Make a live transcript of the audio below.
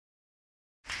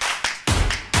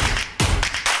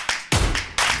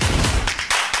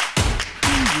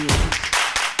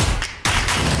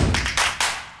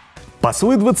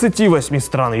Послы 28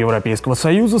 стран Европейского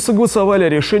Союза согласовали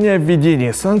решение о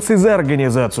введении санкций за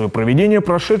организацию проведения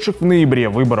прошедших в ноябре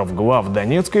выборов глав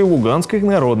Донецкой и Луганской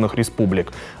народных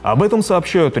республик. Об этом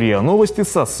сообщают РИА Новости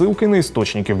со ссылкой на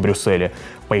источники в Брюсселе.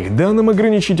 По их данным,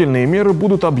 ограничительные меры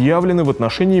будут объявлены в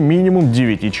отношении минимум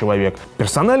 9 человек.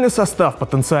 Персональный состав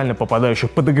потенциально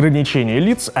попадающих под ограничение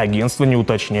лиц агентство не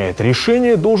уточняет.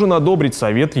 Решение должен одобрить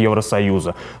Совет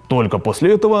Евросоюза. Только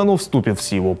после этого оно вступит в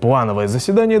силу. Плановое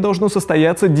заседание должно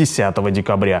состояться 10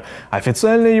 декабря.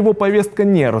 Официальная его повестка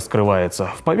не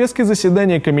раскрывается. В повестке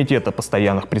заседания Комитета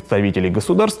постоянных представителей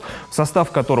государств, в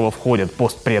состав которого входят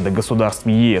постпреды государств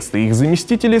ЕС и их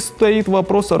заместители, стоит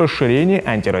вопрос о расширении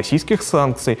антироссийских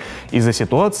санкций из-за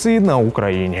ситуации на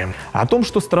Украине. О том,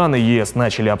 что страны ЕС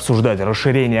начали обсуждать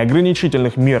расширение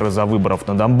ограничительных мер из-за выборов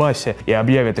на Донбассе и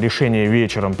объявят решение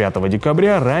вечером 5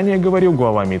 декабря, ранее говорил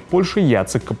глава МИД Польши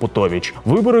Яцек Капутович.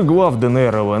 Выборы глав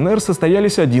ДНР и ЛНР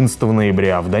состоялись 11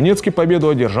 ноября. В Донецке победу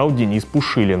одержал Денис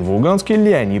Пушилин, в Луганске –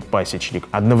 Леонид Пасечник.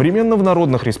 Одновременно в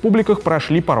народных республиках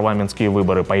прошли парламентские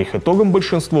выборы. По их итогам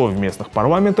большинство в местных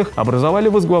парламентах образовали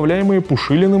возглавляемые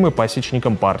Пушилиным и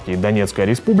Пасечником партии «Донецкая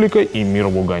республика» и «Мир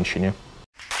в Луганщине».